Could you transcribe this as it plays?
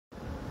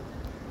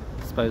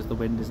suppose the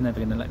wind is never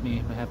going to let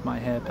me have my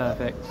hair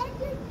perfect.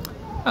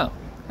 Oh,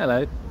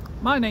 hello.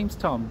 My name's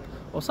Tom,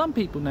 or some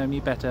people know me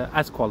better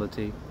as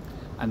QualiT.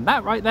 And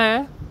that right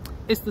there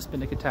is the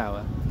Spinnaker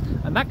Tower.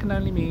 And that can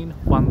only mean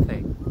one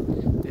thing.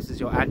 This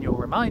is your annual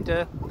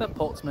reminder that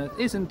Portsmouth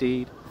is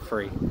indeed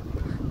free.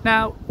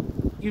 Now,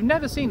 you've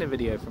never seen a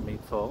video from me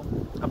before,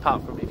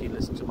 apart from if you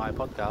listen to my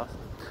podcast.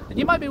 And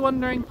you might be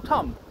wondering,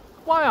 Tom,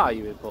 why are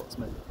you in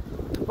Portsmouth?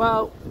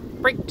 Well,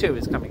 Brink 2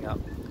 is coming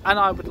up, and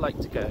I would like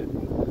to go.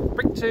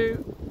 Brink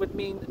 2 would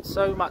mean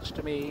so much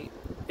to me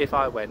if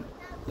I went.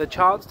 The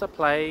chance to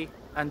play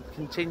and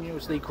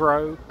continuously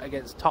grow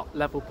against top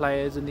level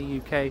players in the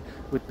UK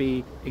would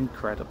be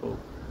incredible.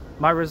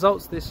 My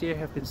results this year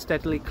have been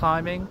steadily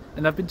climbing,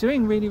 and I've been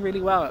doing really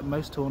well at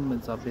most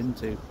tournaments I've been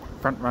to.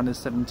 Front Runners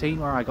 17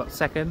 where I got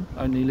second,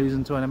 only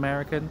losing to an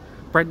American.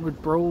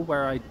 Brentwood Brawl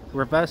where I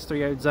reversed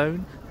 3-0'd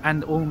zone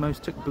and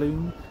almost took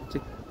Bloom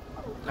to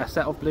a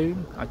set of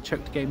Bloom. I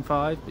choked game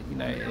 5, but you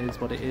know, it is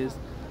what it is.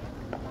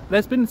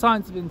 There's been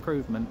signs of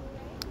improvement.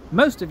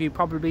 Most of you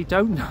probably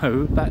don't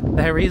know that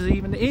there is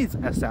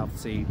a South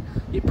Sea.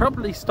 It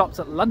probably stops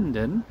at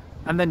London,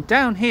 and then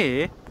down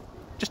here,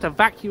 just a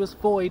vacuous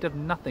void of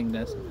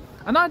nothingness.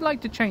 And I'd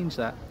like to change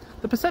that.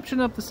 The perception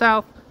of the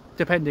South,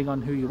 depending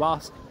on who you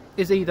ask,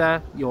 is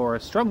either you're a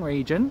strong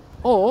region,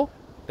 or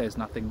there's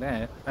nothing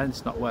there, and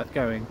it's not worth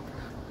going.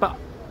 But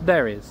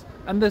there is.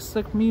 And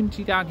the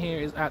community down here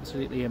is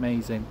absolutely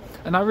amazing.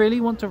 And I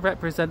really want to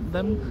represent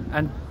them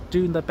and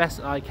do the best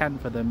that I can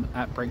for them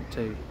at Brink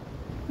 2.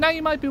 Now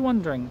you might be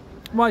wondering,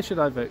 why should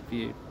I vote for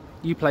you?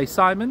 You play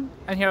Simon,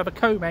 and you have a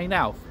co-main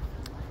Alf.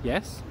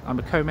 Yes, I'm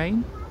a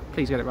co-main.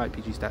 Please get it right,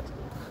 PG Stats.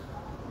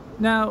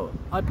 Now,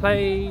 I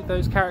play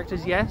those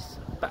characters, yes,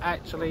 but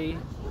actually,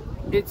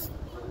 it's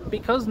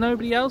because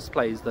nobody else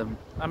plays them.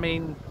 I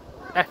mean,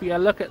 if you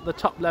look at the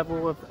top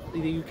level of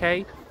the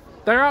UK,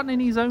 there aren't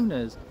any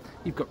zoners.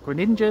 You've got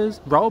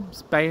Greninjas,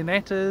 Robs,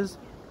 Bayonettas,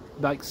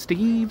 like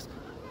Steves.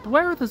 But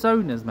where are the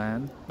zoners,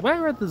 man?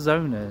 Where are the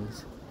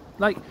zoners?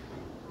 Like,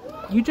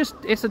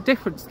 it's a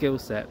different skill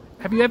set.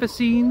 Have you ever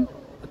seen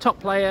a top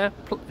player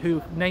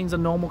who names a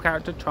normal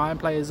character try and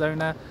play a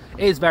zoner?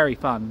 It is very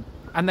fun,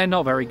 and they're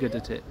not very good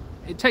at it.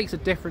 It takes a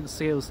different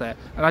skill set,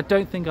 and I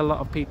don't think a lot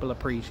of people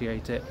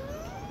appreciate it.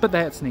 But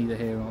that's neither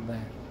here nor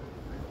there.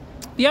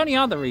 The only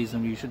other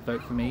reason you should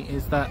vote for me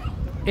is that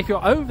if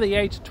you're over the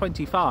age of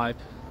 25,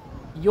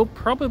 you're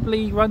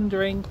probably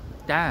wondering,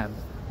 damn,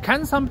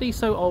 can somebody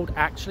so old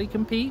actually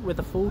compete with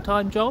a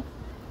full-time job?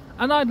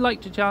 And I'd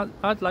like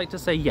to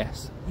say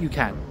yes, you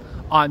can.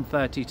 I'm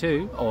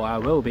 32, or I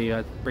will be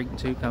as Brink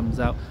 2 comes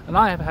out, and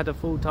I have had a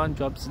full-time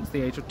job since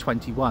the age of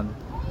 21.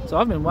 So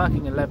I've been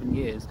working 11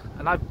 years,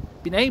 and I've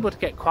been able to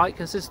get quite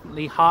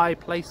consistently high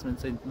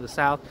placements into the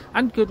South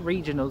and good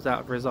regionals out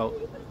of results.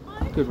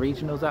 Good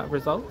regionals out of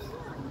results?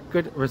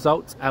 Good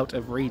results out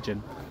of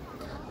region.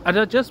 And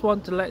I just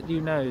want to let you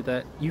know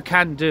that you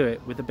can do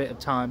it with a bit of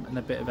time and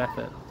a bit of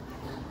effort.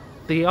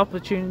 The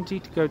opportunity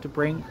to go to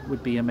Brink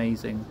would be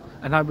amazing,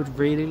 and I would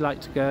really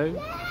like to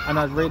go, and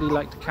I'd really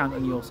like to count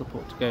on your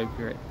support to go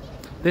for it.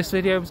 This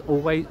video is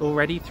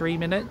already 3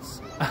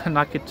 minutes, and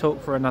I could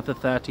talk for another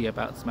 30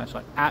 about Smash.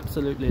 I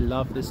absolutely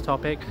love this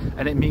topic,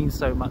 and it means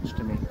so much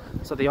to me.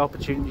 So the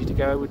opportunity to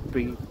go would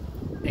be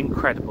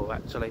incredible,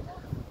 actually.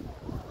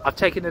 I've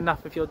taken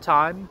enough of your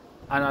time,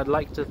 and I'd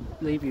like to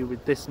leave you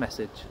with this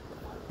message.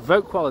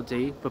 Vote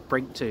QualiT for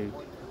Brink 2,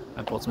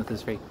 and Portsmouth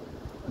is free.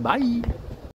 Bye!